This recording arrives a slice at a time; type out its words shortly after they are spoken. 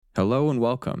Hello and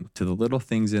welcome to The Little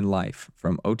Things in Life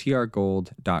from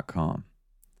OTRGold.com.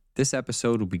 This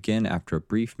episode will begin after a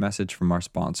brief message from our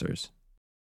sponsors.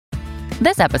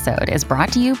 This episode is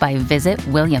brought to you by Visit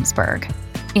Williamsburg.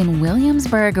 In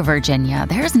Williamsburg, Virginia,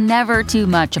 there's never too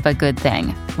much of a good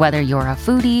thing. Whether you're a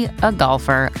foodie, a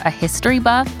golfer, a history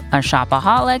buff, a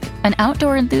shopaholic, an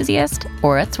outdoor enthusiast,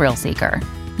 or a thrill seeker,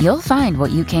 you'll find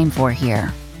what you came for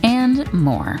here and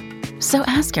more. So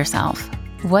ask yourself,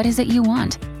 what is it you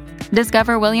want?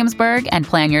 Discover Williamsburg and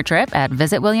plan your trip at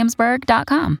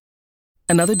visitwilliamsburg.com.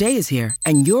 Another day is here,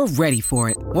 and you're ready for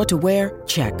it. What to wear?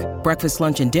 Check. Breakfast,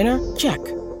 lunch, and dinner? Check.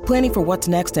 Planning for what's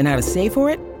next and how to save for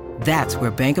it? That's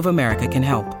where Bank of America can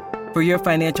help. For your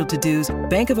financial to-dos,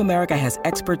 Bank of America has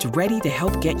experts ready to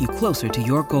help get you closer to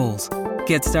your goals.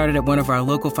 Get started at one of our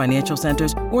local financial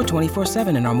centers or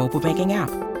 24/7 in our mobile banking app.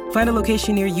 Find a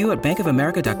location near you at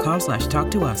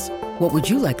bankofamerica.com/talktous. What would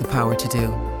you like the power to do?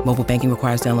 Mobile banking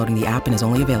requires downloading the app and is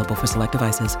only available for select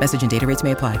devices. Message and data rates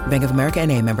may apply. Bank of America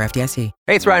N.A., member FDIC.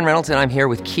 Hey, it's Ryan Reynolds, and I'm here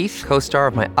with Keith, co-star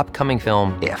of my upcoming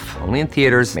film, If, only in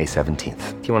theaters May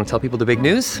 17th. Do you want to tell people the big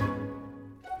news?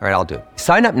 All right, I'll do it.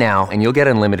 Sign up now and you'll get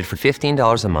unlimited for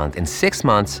 $15 a month and 6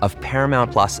 months of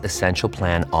Paramount Plus Essential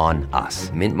Plan on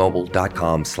us.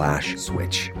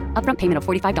 MintMobile.com/switch. Upfront payment of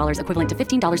 $45 equivalent to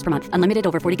 $15 per month. Unlimited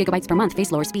over 40 gigabytes per month.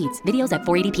 Face lower speeds. Videos at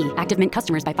 480p. Active Mint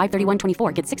customers by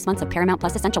 531.24 get 6 months of Paramount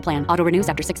Plus Essential Plan. Auto renews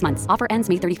after 6 months. Offer ends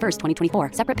May 31st, 2024.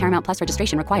 Separate Paramount Plus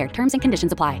registration required. Terms and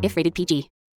conditions apply if rated PG.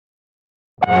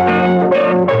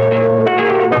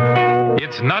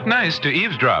 It's not nice to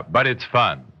eavesdrop, but it's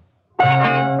fun.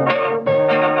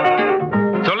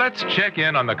 So let's check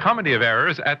in on the comedy of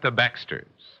errors at the Baxters.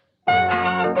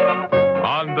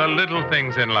 On The Little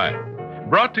Things in Life.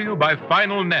 Brought to you by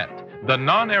Final Net, the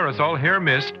non-aerosol hair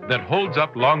mist that holds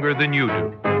up longer than you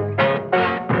do.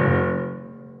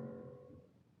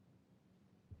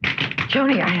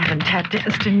 Joni, I haven't tap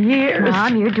danced in years.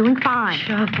 Mom, you're doing fine.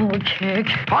 Shuffle, kick.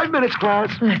 5 minutes,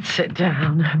 class. Let's sit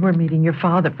down. We're meeting your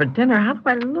father for dinner. How do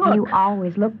I look? You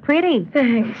always look pretty.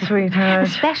 Thanks, sweetheart.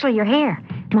 Especially your hair.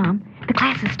 Mom, the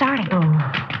class is starting.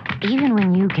 Oh. Even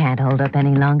when you can't hold up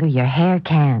any longer, your hair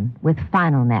can with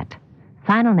Final Net.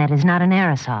 Final Net is not an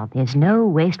aerosol. There's no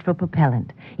wasteful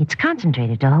propellant. It's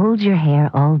concentrated to hold your hair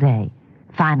all day.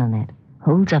 Final Net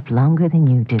holds up longer than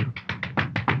you do.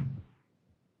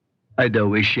 I know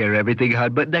we share everything,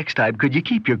 hon, but next time, could you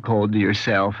keep your cold to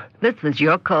yourself? This was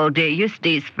your cold, dear. You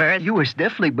sneezed first. You were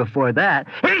sniffling before that.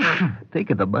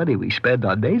 Think of the money we spend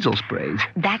on nasal sprays.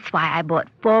 That's why I bought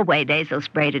 4-way nasal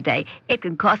spray today. It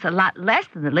can cost a lot less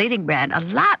than the leading brand. A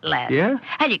lot less. Yeah?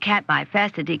 And you can't buy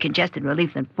faster decongestant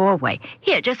relief than 4-way.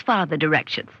 Here, just follow the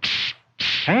directions.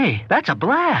 Hey, that's a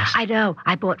blast. I know.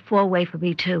 I bought 4-way for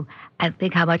me, too. And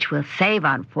think how much we'll save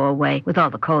on 4-way with all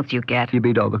the colds you get. You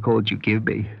mean all the colds you give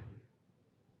me?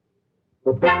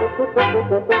 I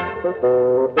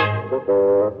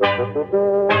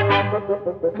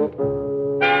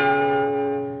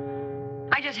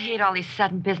just hate all these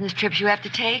sudden business trips you have to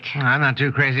take. Well, I'm not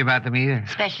too crazy about them either.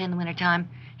 Especially in the wintertime.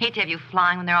 Hate to have you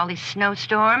flying when there are all these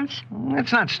snowstorms.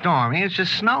 It's not stormy, it's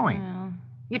just snowing. Oh.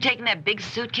 You taking that big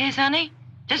suitcase, honey?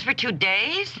 Just for 2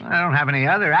 days? I don't have any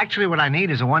other. Actually, what I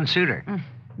need is a one-suiter.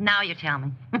 Now you tell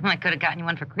me. I could have gotten you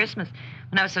one for Christmas.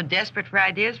 When I was so desperate for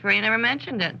ideas for you, you never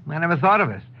mentioned it. I never thought of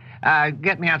it.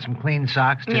 Get me out some clean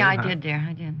socks, too. Yeah, I did, dear.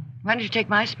 I did. Why don't you take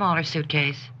my smaller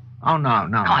suitcase? Oh, no.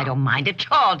 Oh, I don't mind at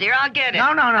all, dear. I'll get it.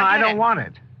 No, I don't want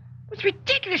it. It's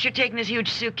ridiculous you're taking this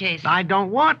huge suitcase. I don't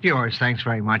want yours, thanks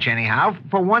very much, anyhow.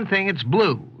 For one thing, it's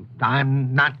blue.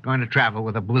 I'm not going to travel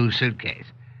with a blue suitcase.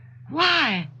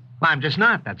 Why? Well, I'm just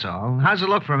not, that's all. How's it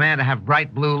look for a man to have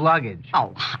bright blue luggage?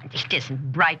 Oh, it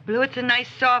isn't bright blue. It's a nice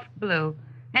soft blue.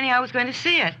 Anyhow, I was going to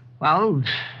see it. Well,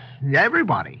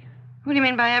 everybody. What do you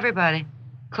mean by everybody?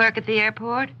 Clerk at the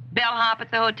airport? Bellhop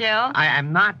at the hotel? I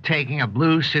am not taking a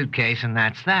blue suitcase, and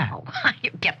that's that. Oh,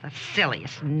 you get the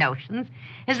silliest notions.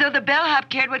 As though the bellhop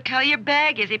cared what color your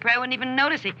bag is. He probably wouldn't even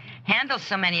notice. He handles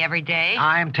so many every day.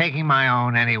 I'm taking my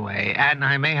own anyway, and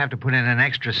I may have to put in an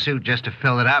extra suit just to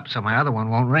fill it up so my other one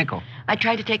won't wrinkle. I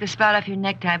tried to take the spout off your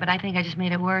necktie, but I think I just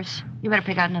made it worse. You better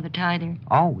pick out another tie, dear.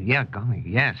 Oh, yeah, golly,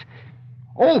 yes.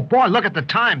 Oh, boy, look at the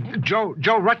time. Joe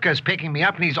Rutger's picking me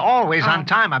up, and he's always on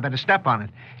time. I better step on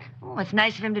it. Oh, it's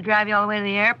nice of him to drive you all the way to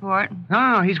the airport.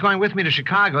 No, he's going with me to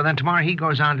Chicago. Then tomorrow he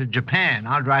goes on to Japan.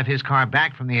 I'll drive his car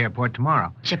back from the airport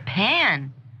tomorrow.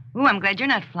 Japan? Ooh, I'm glad you're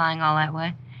not flying all that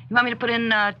way. You want me to put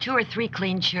in 2 or 3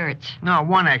 clean shirts? No,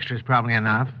 1 extra is probably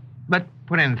enough. But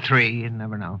Put in 3. You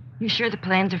never know. You sure the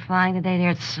planes are flying today?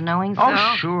 There it's snowing so?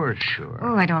 Oh, sure.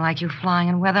 Oh, I don't like you flying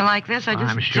in weather like this. I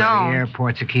just I'm sure don't. the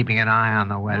airports are keeping an eye on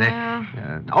the weather.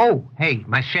 Hey,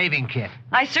 my shaving kit.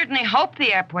 I certainly hope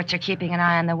the airports are keeping an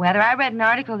eye on the weather. I read an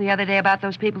article the other day about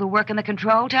those people who work in the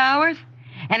control towers.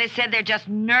 And it said they're just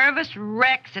nervous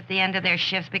wrecks at the end of their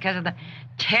shifts because of the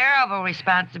terrible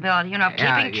responsibility,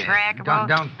 keeping track of all...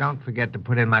 Don't forget to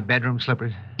put in my bedroom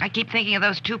slippers. I keep thinking of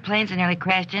those 2 planes that nearly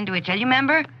crashed into each other. You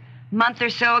remember? A month or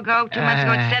so ago, 2 months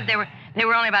ago, it said they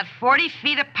were only about 40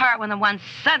 feet apart when the one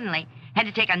suddenly had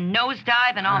to take a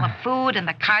nosedive, and all the food and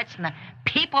the carts and the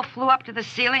people flew up to the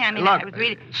ceiling. I mean, Look, it was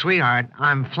really... sweetheart,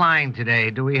 I'm flying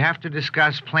today. Do we have to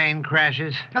discuss plane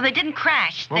crashes? No, they didn't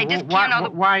crash. They just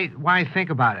Why think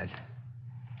about it?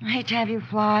 I hate to have you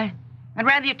fly. I'd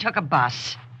rather you took a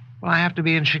bus. Well, I have to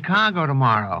be in Chicago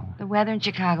tomorrow. The weather in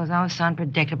Chicago is always so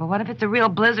unpredictable. What if it's a real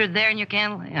blizzard there and you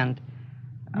can't land?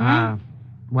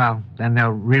 Well, then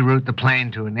they'll reroute the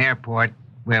plane to an airport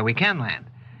where we can land.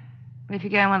 But if you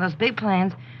get on one of those big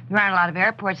planes, there aren't a lot of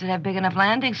airports that have big enough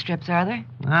landing strips, are there?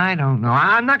 I don't know.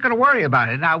 I'm not going to worry about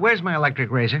it. Now, where's my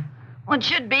electric razor? Well, it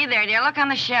should be there, dear. Look on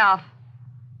the shelf.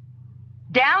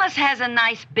 Dallas has a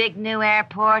nice big new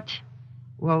airport.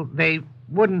 Well, they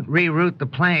wouldn't reroute the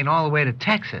plane all the way to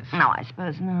Texas. No, I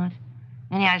suppose not.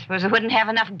 And yeah, I suppose it wouldn't have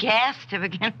enough gas to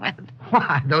begin with.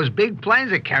 Why, those big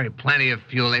planes, they carry plenty of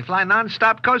fuel. They fly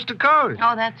nonstop coast to coast.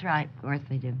 Oh, that's right. Of course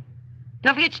they do.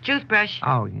 Don't forget your toothbrush.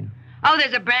 Oh, yeah. Oh,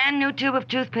 there's a brand new tube of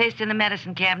toothpaste in the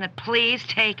medicine cabinet. Please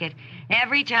take it.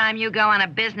 Every time you go on a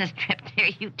business trip there,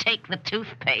 you take the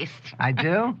toothpaste. I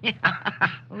do? Yeah.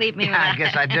 Leave me with that. I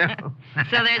guess I do.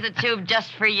 So there's a tube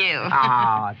just for you.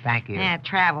 Oh, thank you. Yeah,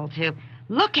 travel tube.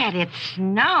 Look at it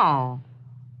snow.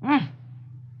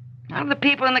 How do the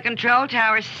people in the control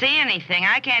tower see anything?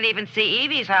 I can't even see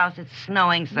Evie's house. It's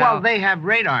snowing so. Well, they have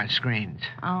radar screens.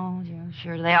 Oh, yeah,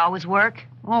 sure. Do they always work?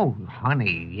 Oh,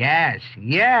 honey, yes.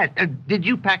 Did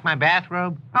you pack my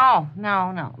bathrobe? Oh,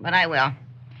 no, but I will.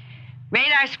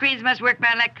 Radar screens must work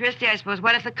by electricity, I suppose.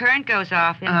 What if the current goes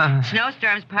off? In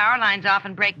snowstorms, power lines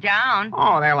often break down.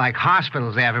 Oh, they're like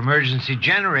hospitals. They have emergency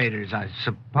generators, I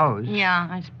suppose. Yeah,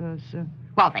 I suppose so.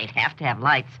 Well, they'd have to have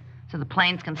lights so the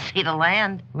planes can see the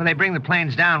land. Well, they bring the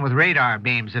planes down with radar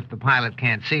beams if the pilot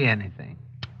can't see anything.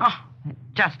 Oh, it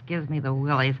just gives me the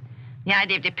willies. The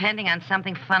idea of depending on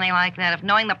something funny like that, of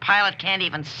knowing the pilot can't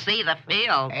even see the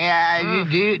field.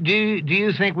 Do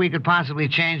you think we could possibly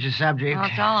change the subject? Well,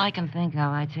 it's all I can think of,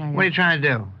 I tell you. What are you trying to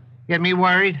do? Get me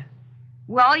worried?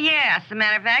 Well, yes. As a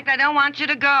matter of fact, I don't want you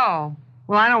to go.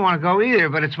 Well, I don't want to go either,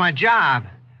 but it's my job.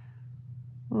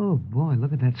 Oh, boy,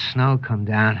 look at that snow come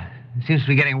down. It seems to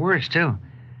be getting worse, too.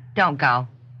 Don't go.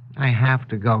 I have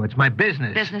to go. It's my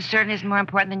business. Business certainly is more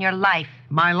important than your life.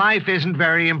 My life isn't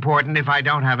very important if I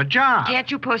don't have a job. Can't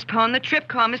you postpone the trip?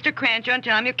 Call Mr. Cranshaw and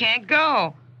tell him you can't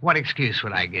go. What excuse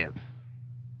would I give?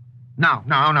 No.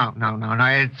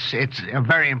 It's a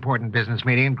very important business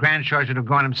meeting, and Cranshaw should have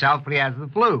gone himself, but he has the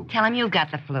flu. Tell him you've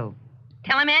got the flu.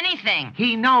 Tell him anything.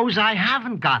 He knows I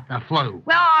haven't got the flu.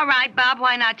 Well, all right, Bob.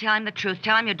 Why not tell him the truth?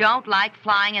 Tell him you don't like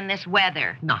flying in this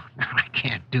weather. No, I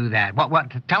can't do that.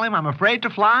 What? Tell him I'm afraid to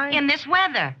fly? In this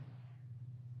weather.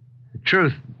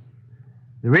 The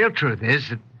real truth is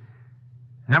that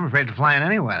I'm afraid to fly in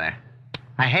any weather.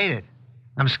 I hate it.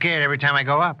 I'm scared every time I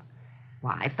go up.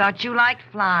 Well, I thought you liked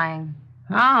flying.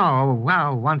 Oh,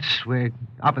 well, once we're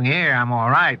up in the air, I'm all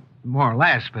right. More or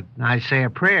less, but I say a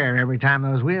prayer every time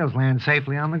those wheels land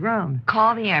safely on the ground.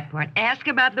 Call the airport. Ask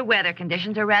about the weather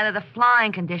conditions, or rather the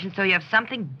flying conditions, so you have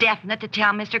something definite to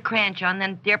tell Mr. Cranshaw, and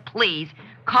then, dear, please,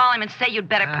 call him and say you'd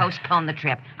better postpone the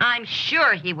trip. I'm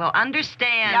sure he will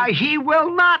understand. Yeah, he will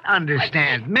not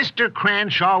understand. Mr.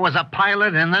 Cranshaw was a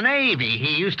pilot in the Navy.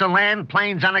 He used to land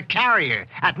planes on a carrier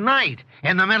at night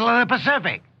in the middle of the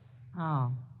Pacific.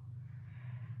 Oh.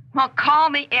 Well, call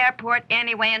the airport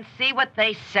anyway and see what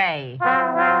they say.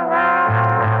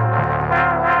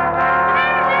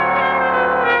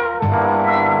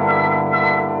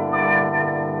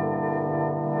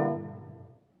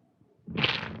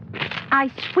 I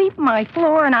sweep my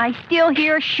floor and I still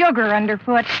hear sugar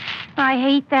underfoot. I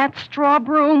hate that straw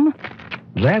broom.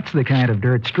 That's the kind of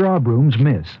dirt straw brooms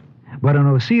miss. But an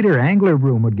O-Cedar angler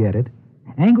broom would get it.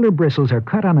 Angler bristles are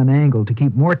cut on an angle to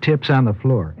keep more tips on the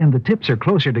floor, and the tips are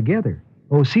closer together.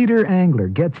 O-Cedar Angler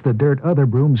gets the dirt other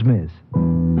brooms miss.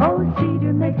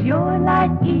 O-Cedar makes your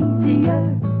life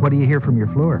easier. What do you hear from your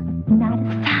floor? Not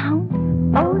a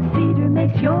sound. O-Cedar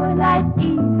makes your life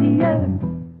easier.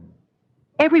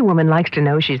 Every woman likes to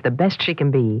know she's the best she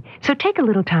can be. So take a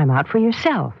little time out for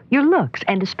yourself, your looks,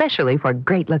 and especially for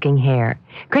great-looking hair.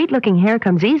 Great-looking hair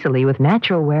comes easily with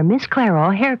Natural Wear Miss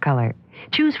Clairol hair color.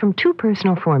 Choose from 2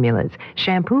 personal formulas.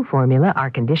 Shampoo formula,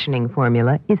 our conditioning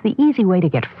formula, is the easy way to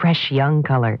get fresh, young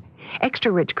color.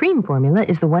 Extra rich cream formula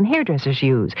is the one hairdressers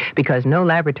use because no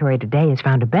laboratory today has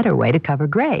found a better way to cover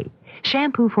gray.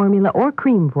 Shampoo formula or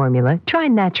cream formula, try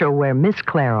Natural Wear Miss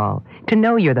Clairol to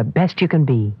know you're the best you can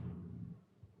be.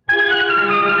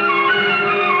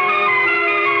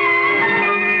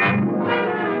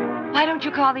 Why don't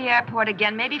you call the airport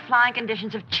again? Maybe flying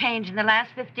conditions have changed in the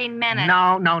last 15 minutes.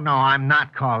 No, I'm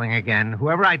not calling again.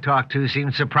 Whoever I talked to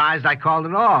seemed surprised I called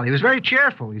at all. He was very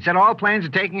cheerful. He said all planes are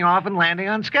taking off and landing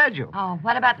on schedule. Oh,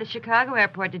 what about the Chicago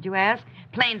airport, did you ask?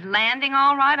 Planes landing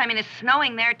all right? I mean, it's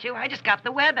snowing there, too. I just got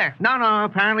the weather. No,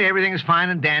 apparently everything is fine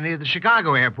and dandy at the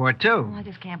Chicago airport, too. Oh, I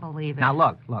just can't believe it. Now,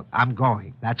 look, I'm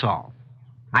going. That's all.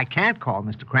 I can't call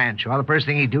Mr. Cranshaw. The first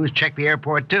thing he'd do is check the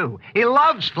airport, too. He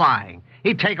loves flying.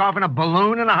 He'd take off in a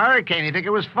balloon in a hurricane. He'd think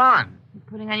it was fun. You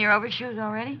putting on your overshoes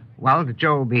already? Well,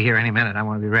 Joe will be here any minute. I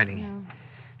want to be ready. Yeah.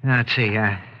 Now, let's see.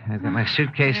 I've got my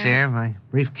suitcase there, my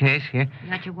briefcase here. You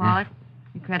got your wallet?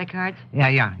 Your credit cards? Yeah.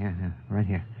 Right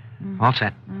here. All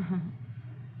set.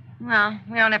 Mm-hmm. Well,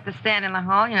 we don't have to stand in the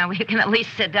hall. You know, we can at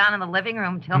least sit down in the living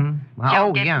room till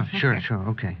Joe gets... yeah, sure,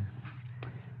 okay.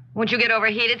 Won't you get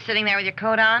overheated sitting there with your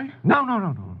coat on?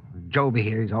 No. Joe will be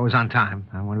here. He's always on time.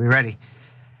 I want to be ready.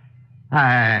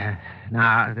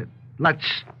 Now,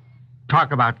 let's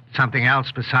talk about something else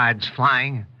besides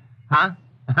flying. Huh?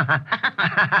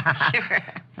 Sure.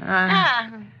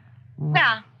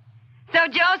 Well, so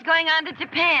Joe's going on to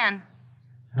Japan.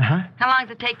 Uh-huh. How long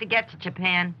does it take to get to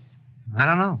Japan? I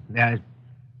don't know.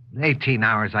 18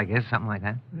 hours, I guess, something like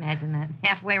that. Imagine that.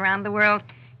 Halfway around the world.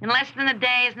 In less than a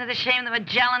day. Isn't it a shame that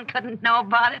Magellan couldn't know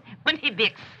about it? Wouldn't he be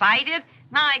excited?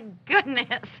 My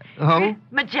goodness. Who?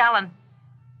 Magellan.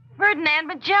 Ferdinand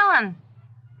Magellan.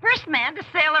 First man to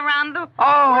sail around the world.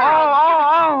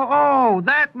 Oh,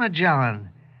 that Magellan.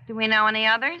 Do we know any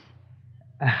others?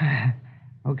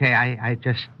 Okay, I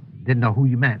just didn't know who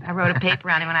you meant. I wrote a paper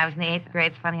on him when I was in the 8th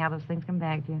grade. It's funny how those things come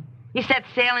back to you. He set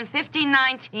sail in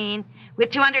 1519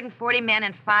 with 240 men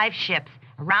and 5 ships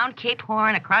around Cape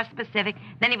Horn, across the Pacific.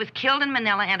 Then he was killed in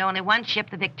Manila, and only one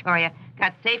ship, the Victoria,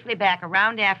 got safely back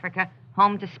around Africa,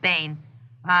 home to Spain.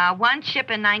 1 ship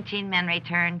and 19 men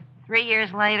returned. 3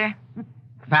 years later.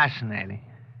 Fascinating.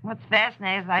 What's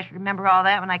fascinating is I should remember all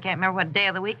that when I can't remember what day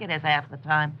of the week it is half the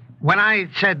time. When I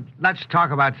said, let's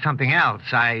talk about something else,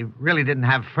 I really didn't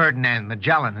have Ferdinand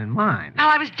Magellan in mind. Oh,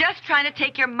 I was just trying to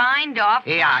take your mind off.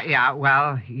 Yeah,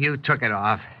 well, you took it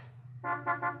off.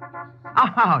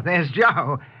 Oh, there's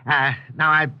Joe.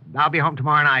 Now, I'll be home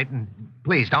tomorrow night, and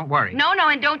please, don't worry. No,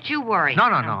 and don't you worry. No,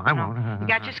 I won't. You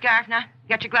got your scarf now? You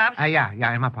got your gloves?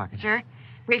 Yeah, in my pocket. Sure.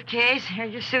 Briefcase,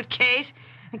 here's your suitcase.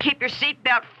 And keep your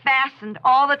seatbelt fastened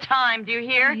all the time, do you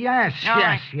hear? Yes.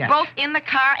 Both in the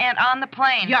car and on the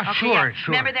plane. Yeah, okay, sure.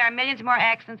 Remember, there are millions more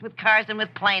accidents with cars than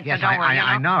with planes, yes, so don't worry.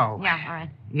 I know. Yeah, all right.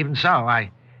 Even so,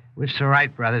 I wish the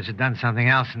Wright brothers had done something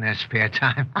else in their spare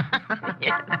time.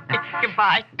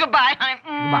 Goodbye, honey.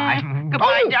 Goodbye.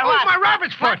 Goodbye, Oh, my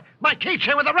rabbit's foot. My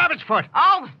keychain with a rabbit's foot.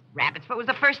 Oh, rabbit's foot was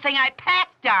the first thing I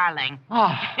packed, darling.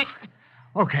 Oh,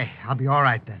 okay. I'll be all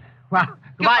right then. Well,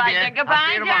 goodbye, dear.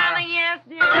 Goodbye, darling. Yes,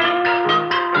 dear.